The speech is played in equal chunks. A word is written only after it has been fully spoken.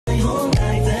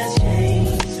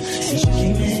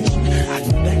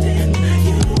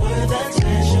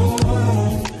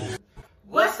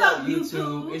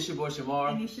YouTube. It's your boy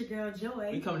Shamar. And it's your girl Joy.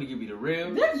 We coming to give you the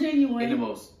real, the genuine, and the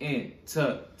most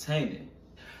entertaining.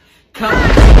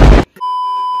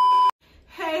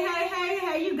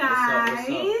 Hey, you guys. What's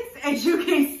up? As you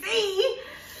can see,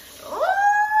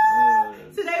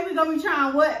 today we're gonna be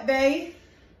trying what, babe?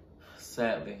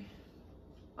 Sadly.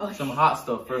 Okay. Some hot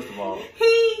stuff, first of all.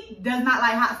 He does not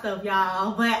like hot stuff,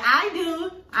 y'all, but I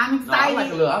do. I'm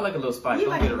excited. No, I like a little spice. You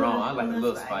Don't like get a it wrong. little- I like a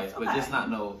little spice, okay. but just not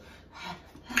no.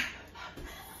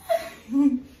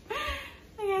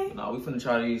 Okay. No, we finna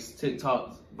try these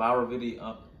TikTok viral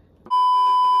video.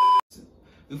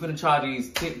 We finna try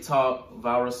these TikTok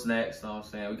viral snacks. Know what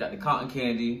I'm saying? We got the cotton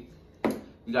candy.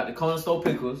 We got the corner store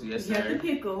pickles. Yes, You got sir. the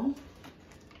pickle.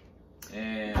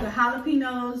 And The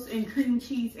jalapeños and cream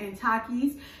cheese and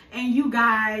Takis. And you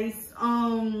guys,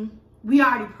 we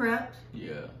already prepped.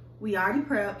 yeah. We already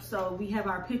prepped. So we have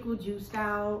our pickle juiced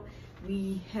out.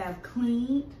 We have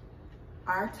cleaned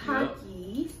our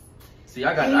Takis. See,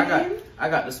 I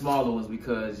got the smaller ones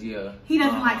because he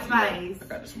doesn't like spice. Yeah, I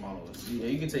got the smaller ones. Yeah,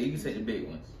 you can take the big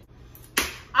ones.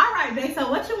 All right, babe. So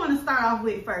what you want to start off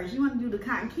with first? You want to do the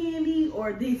cotton candy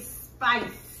or this spice?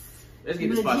 Let's get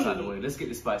the spice out the way. Let's get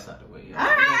the spice out the way. Yeah. All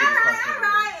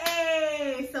right.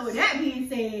 Hey, so with that being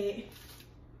said,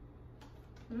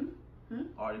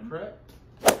 Already prepped?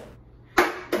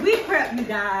 we prep, you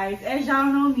guys. As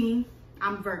y'all know me,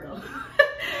 I'm Virgo.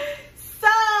 So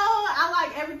I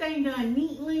like everything done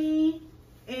neatly.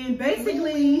 And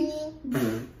basically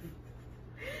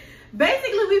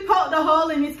we poked a hole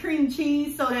in this cream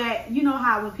cheese so that, you know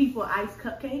how when people ice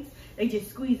cupcakes, they just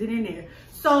squeeze it in there.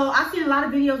 So I've seen a lot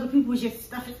of videos of people just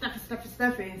stuffing the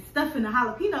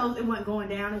jalapenos. It wasn't going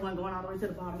down. It wasn't going all the way to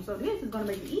the bottom. So this is going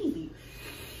to make it easy.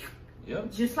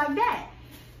 Yep. Just like that.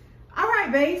 All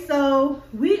right, babe. So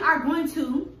we are going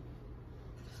to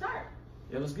start.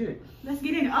 Yeah, let's get it. Let's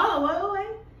get in. Oh, wait.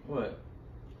 What?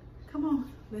 Come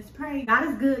on. Let's pray. God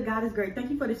is good. God is great. Thank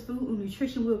you for this food and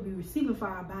nutrition we'll be receiving for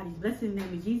our bodies. Blessed in the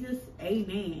name of Jesus.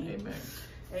 Amen. Amen.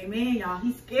 Amen, y'all.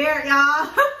 He's scared, y'all.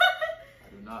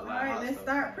 Not All like right, let's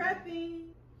start prepping.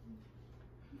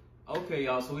 Okay,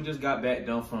 y'all, so we just got back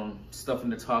done from stuffing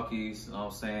the Takis, you know what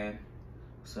I'm saying?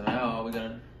 So now all we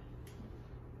gotta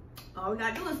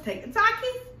do is take the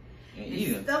Takis and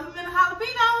eat them. stuff them in the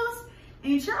jalapenos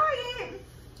and try it.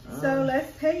 So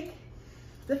let's take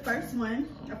the first one.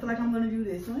 I feel like I'm gonna do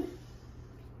this one.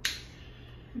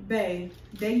 Babe,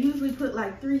 they usually put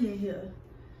like 3 in here,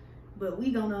 but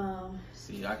we gonna...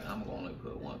 See, I'm gonna only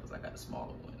put 1 because I got the smaller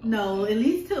one. No, at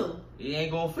least 2. It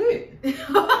ain't gonna fit. It ain't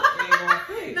gonna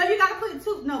fit. No, you gotta put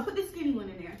 2. No, put the skinny one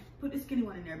in there. Put the skinny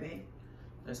one in there, babe.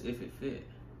 That's if it fit.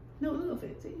 No, it'll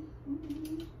fit, see?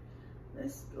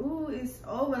 Ooh, it's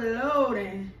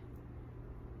overloading.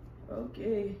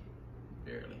 Okay.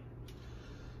 Barely.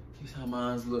 See how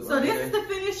mine look. So right this there? is the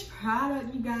finished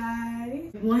product, you guys.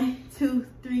 1, 2,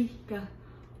 3, go.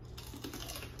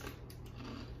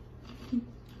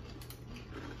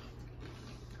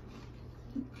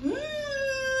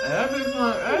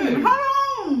 Hey. Hold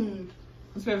on.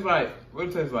 It tastes like, what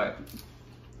it tastes like? It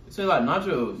tastes like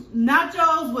nachos.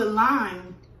 Nachos with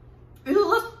lime. It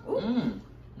looks.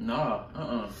 Nah,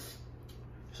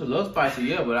 It's a little spicy,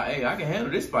 yeah, but I can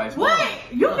handle this spice. What?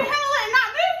 You can handle it,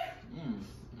 not me?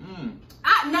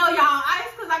 No, y'all.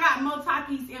 It's because I got more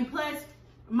Takis, and plus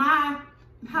my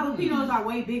jalapenos are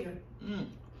way bigger.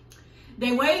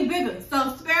 They way bigger,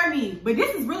 so spare me. But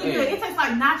this is really good. It tastes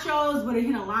like nachos with a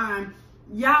hint of lime.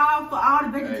 Y'all, for all the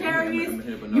vegetarians,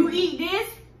 you eat this,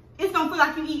 it's gonna feel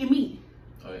like you eating meat.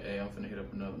 Oh, hey, I'm finna hit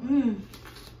up another one.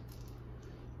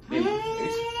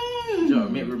 Joe,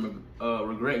 make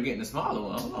regret getting the smaller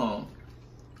one. Hold on.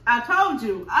 I told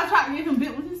you. I tried to get him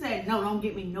big ones. He said, no, don't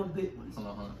get me no big ones. Hold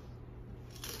on,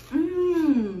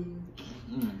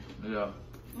 Yeah.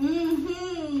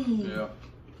 Yeah.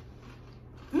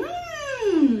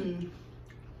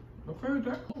 Okay,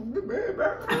 that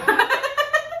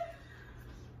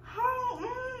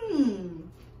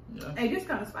Yeah. Hey, this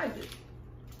kind of spicy.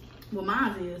 Well,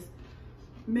 mine is.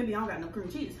 Maybe I don't got no cream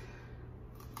cheese.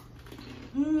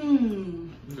 You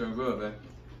doing good, man.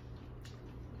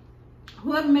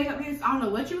 Whoever made up this, I don't know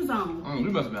what you was on. You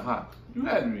must have been hot. You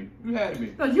had me.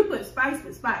 Because you put spice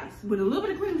with spice. With a little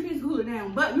bit of cream cheese to cool it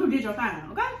down. But you did your thing,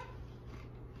 okay?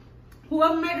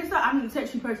 Whoever made this up, I need to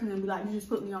text you personally and be like, you just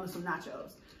put me on some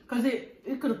nachos. Because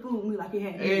it could have fooled me like it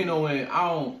had. Ain't no way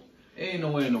in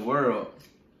the world.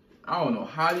 I don't know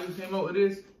how you came up with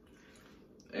this.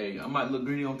 Hey, I might look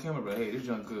greedy on camera, but hey, this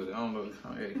junk good. I don't know.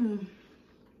 Hey.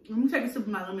 Let me take a sip of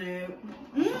my lemonade.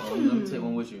 Let me take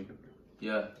one with you.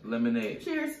 Yeah, lemonade.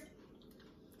 Cheers.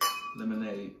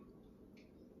 Lemonade.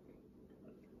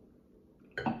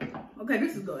 Okay,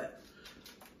 this is good.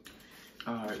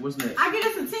 All right, what's next? I get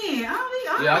this a 10.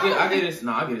 I get this.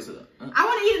 No, I get this a. I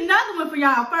want to eat another one for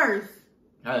y'all first.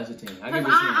 I get this a 10. I give get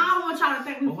this a 10. I don't want y'all to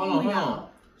think me. Hold on.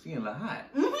 She getting a little hot.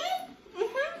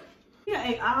 Yeah,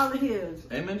 ate all of his.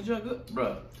 Hey man, did you good,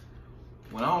 bro?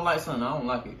 When I don't like something, I don't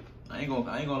like it. I ain't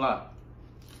gonna lie.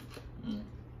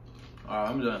 All right,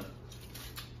 I'm done.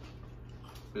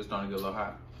 It's starting to get a little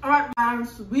hot. All right,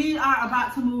 guys, we are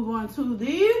about to move on to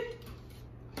the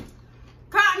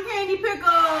cotton candy pickles.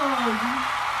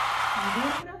 You good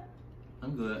with that?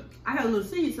 I'm good. I got a little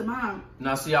seeds in mine.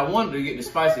 Now, see, I wanted to get the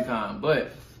spicy kind,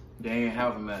 but they ain't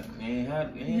have them.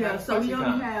 So we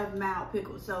only have mild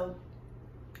pickles. So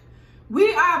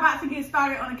we are about to get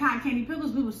started on the cotton candy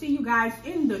pickles. We will see you guys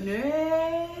in the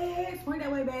next, point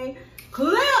that way, babe,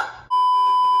 clip.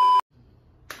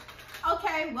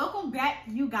 Okay, welcome back,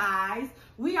 you guys.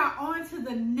 We are on to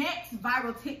the next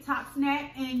viral TikTok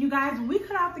snack. And you guys, when we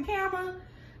cut off the camera,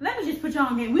 let me just put y'all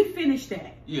on game. We finished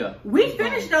that. Yeah. We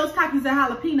finished those Takis and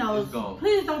jalapenos. It's gone.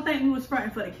 Please don't think we was fronting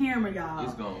for the camera, y'all.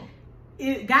 It's gone.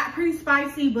 It got pretty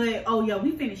spicy, but oh yeah,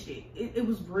 we finished it. It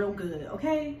was real good,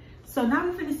 okay? So now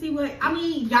we finna see what, I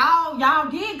mean,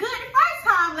 y'all did good the first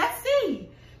time. Let's see.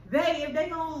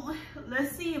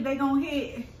 Let's see if they gonna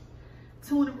hit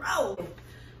 2 in a row.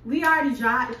 We already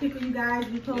dried the pickle, you guys.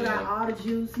 We pulled out all the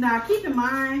juice. Now, keep in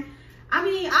mind, I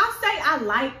mean, I'll say I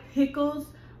like pickles,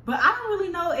 but I don't really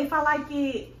know if I like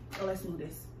it. Oh, let's move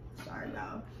this. Sorry,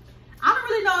 y'all. I don't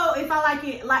really know if I like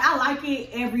it. Like, I like it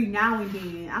every now and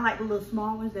then. I like the little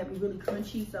small ones that be really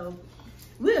crunchy, so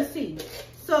we'll see.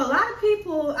 So, a lot of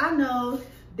people I know,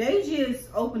 they just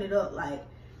open it up, like,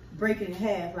 break it in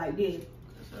half like this.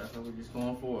 That's what we're just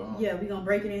going for, huh? Yeah, we're going to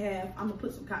break it in half. I'm going to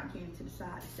put some cotton candy to the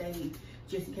side to save,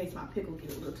 just in case my pickle get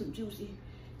a little too juicy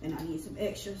and I need some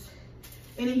extras.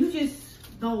 And then you just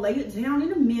gonna lay it down in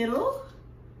the middle,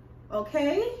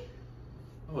 okay?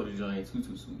 Oh, the joint ain't too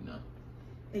sweet now.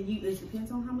 And it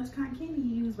depends on how much cotton candy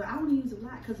you use, but I want to use a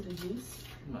lot because of the juice.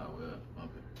 Oh, well,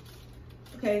 okay.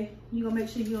 Okay, you gonna make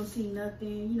sure you don't see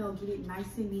nothing, you know, get it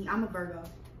nice and neat. I'm a Virgo.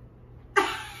 I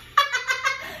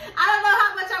don't know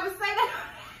how much I would say that.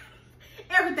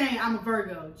 Everything, I'm a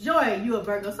Virgo. Joy, you a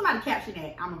Virgo. Somebody caption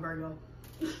that, I'm a Virgo.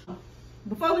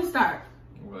 Before we start.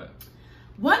 What?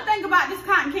 One thing about this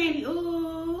cotton candy,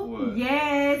 ooh, what?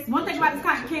 Yes. One thing about this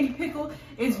cotton candy pickle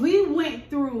is we went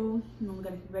through, we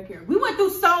gotta get back here. We went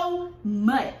through so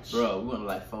much. Bro, we went to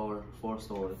like four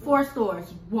stores. 4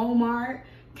 stores. Walmart,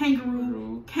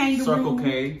 Kangaroo, Circle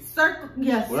K.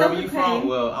 Yes, wherever Circle you K. from,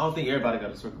 well, I don't think everybody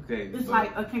got a Circle K. It's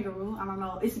like a Kangaroo, I don't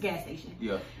know. It's a gas station.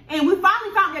 Yeah. And we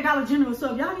finally found that Dollar General.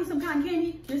 So if y'all need some cotton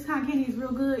candy, this cotton candy is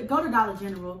real good. Go to Dollar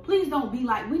General. Please don't be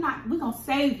like, we're gonna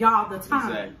save y'all the time.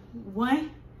 Exactly.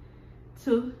 1,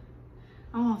 2,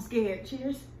 I'm scared.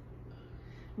 Cheers.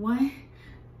 1,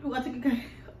 2, I think it went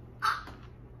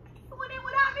in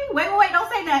without me. Wait, don't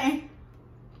say nothing.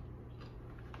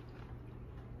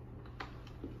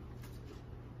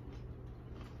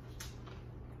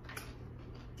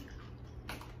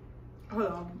 Hold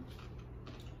on.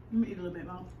 Let me eat a little bit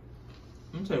more.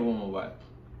 Let me take one more bite.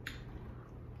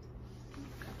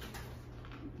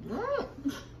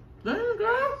 Damn,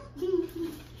 girl.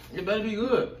 It better be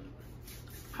good.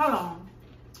 Hold on.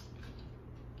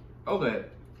 Okay.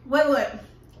 Wait.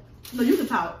 No, you can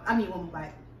talk. I need one more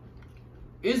bite.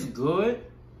 It's good,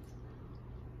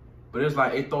 but it's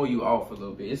like it throw you off a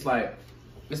little bit. It's like,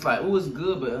 oh, it's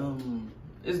good, but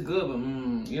it's good, but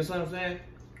you know what I'm saying?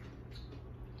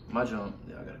 My jump,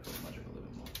 yeah, I gotta cook my drink a little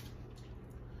bit more.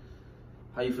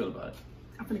 How you feel about it?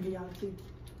 I'm finna give y'all a 2.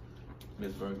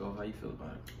 Miss Virgo, how you feel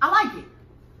about it? I like it.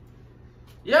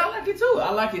 Yeah, I like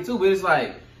it too, but it's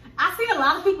like, I seen a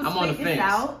lot of people spit this fence.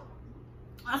 out.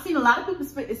 I've seen a lot of people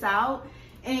spit this out,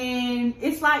 and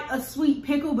it's like a sweet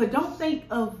pickle, but don't think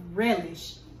of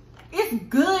relish. It's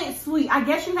good sweet. I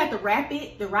guess you have to wrap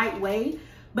it the right way,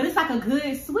 but it's like a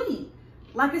good sweet.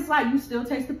 Like, it's like you still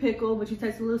taste the pickle, but you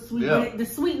taste a little sweet. Yeah. But the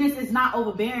sweetness is not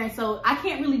overbearing, so I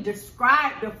can't really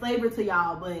describe the flavor to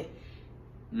y'all, but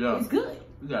yeah, it's good.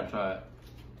 You gotta try it.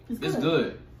 It's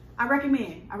good. I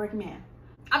recommend.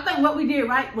 I think what we did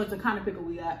right was the kind of pickle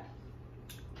we got.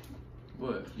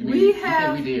 What? You mean you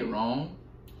think we did wrong?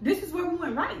 This is where we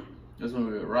went right. That's when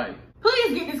we were right.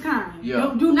 Please get this kind.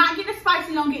 Yeah. Do not get the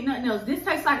spicy, don't get nothing else. This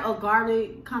tastes like a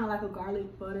garlic, kind of like a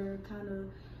garlic butter, kind of.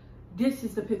 This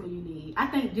is the pickle you need. I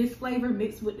think this flavor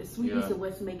mixed with the sweetness is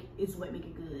what make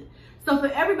it good. So for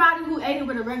everybody who ate it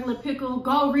with a regular pickle,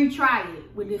 go retry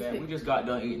it with this pickle. We just got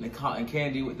done eating the cotton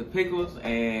candy with the pickles,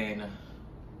 and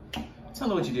tell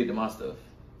me what you did to my stuff.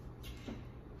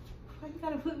 Why you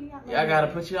gotta put me out like that? Yeah, I gotta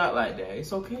put you out like that.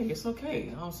 It's okay. It's okay.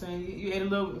 You know what I'm saying? You ate a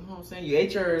little, you know what I'm saying? You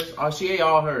ate yours. Oh, she ate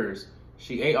all hers.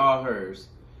 She ate all hers.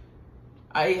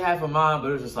 I ate half of mine, but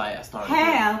it was just like, I started.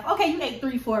 Half? Okay, you ate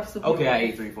 3/4 of Okay, I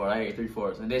ate 3/4. I ate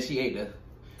 3/4. And then she ate the...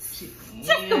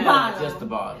 the bottom. Just the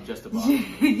bottom. Just the bottom.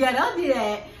 Yeah, don't do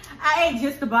that. I ate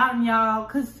just the bottom, y'all,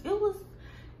 because it was,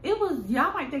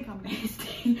 y'all might think I'm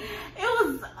nasty. It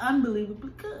was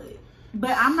unbelievably good.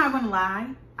 But I'm not gonna lie,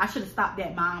 I should have stopped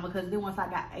at mine because then once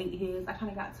I ate his, I kind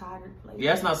of got tired. Like,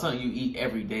 yeah, it's not something you eat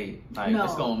every day. Like, no.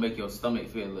 It's gonna make your stomach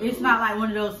feel a little... It's not like one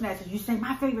of those snacks that you say,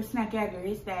 my favorite snack ever.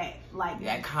 It's that, like...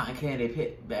 That cotton candy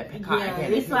pit. Cotton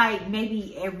candy it's pit. like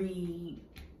maybe every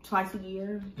twice a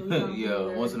year.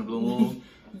 Yeah, once in a blue moon.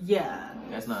 Yeah.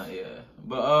 That's not, yeah.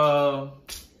 But,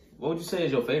 what would you say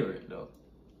is your favorite, though?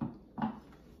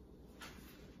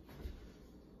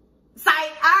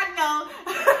 Sight, I know.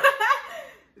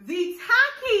 The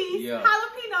Takis,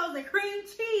 jalapenos and cream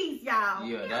cheese, y'all.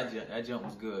 Yeah, that jump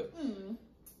was good. Mm.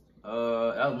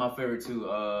 That was my favorite too.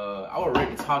 I would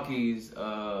rate the Takis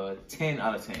 10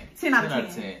 out of 10. 10 out of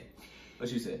 10.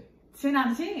 What you say? 10 out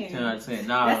of 10. 10 out of 10.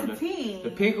 Nah, that's a 10. The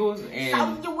pickles and...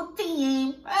 Sorry, you a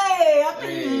 10. Hey, I'm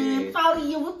 10. Sorry,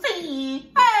 you a 10.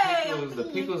 Hey, the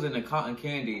pickles and the cotton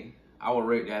candy, I would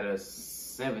rate that a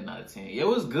 7 out of 10. It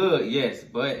was good, yes,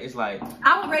 but it's like...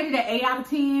 I would rate it an 8 out of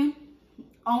 10.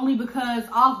 Only because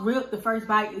off rip, the first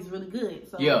bite is really good.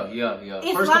 So yeah.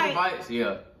 First couple bites,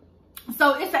 yeah.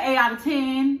 So it's an 8 out of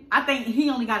 10. I think he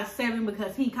only got a 7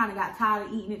 because he kind of got tired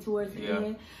of eating it towards the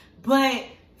end. But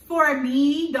for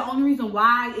me, the only reason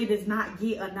why it does not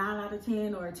get a 9 out of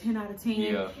 10 or a 10 out of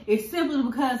 10 is simply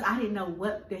because I didn't know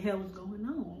what the hell was going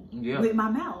on with my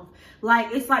mouth.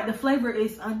 Like, it's like the flavor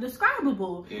is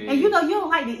undescribable. And you know, you don't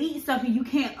like to eat something you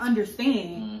can't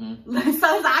understand. So it's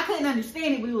like, I couldn't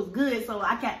understand it, but it was good. So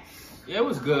I can't. Yeah, it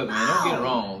was good, man. Don't get it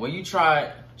wrong. When you try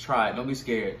it. Don't be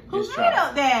scared. Who made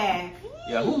up that?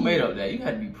 Yeah, who made up that? You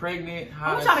had to be pregnant.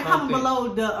 I'm trying to comment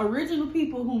below the original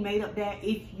people who made up that,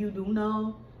 if you do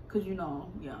know. Because you know,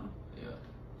 yeah.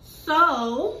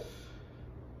 So.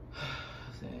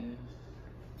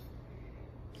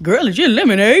 Girl, it's your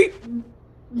lemonade.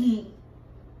 True.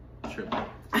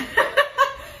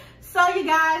 So you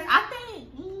guys, I think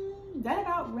that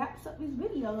about wraps up this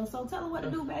video. So tell them what to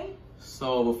do, babe.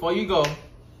 So before you go,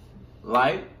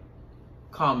 like,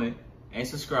 comment, and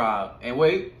subscribe. And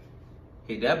wait,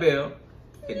 hit that bell.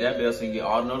 Hit that bell so you get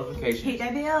all the notifications. Hit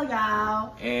that bell,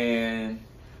 y'all. And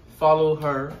follow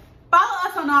her. Follow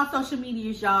us on all social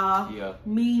medias, y'all. Yeah.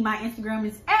 Me, my Instagram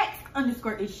is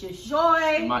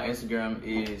X_it's_joy. My Instagram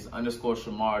is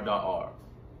 _Shamar.r.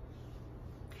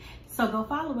 So go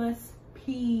follow us.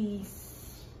 Peace.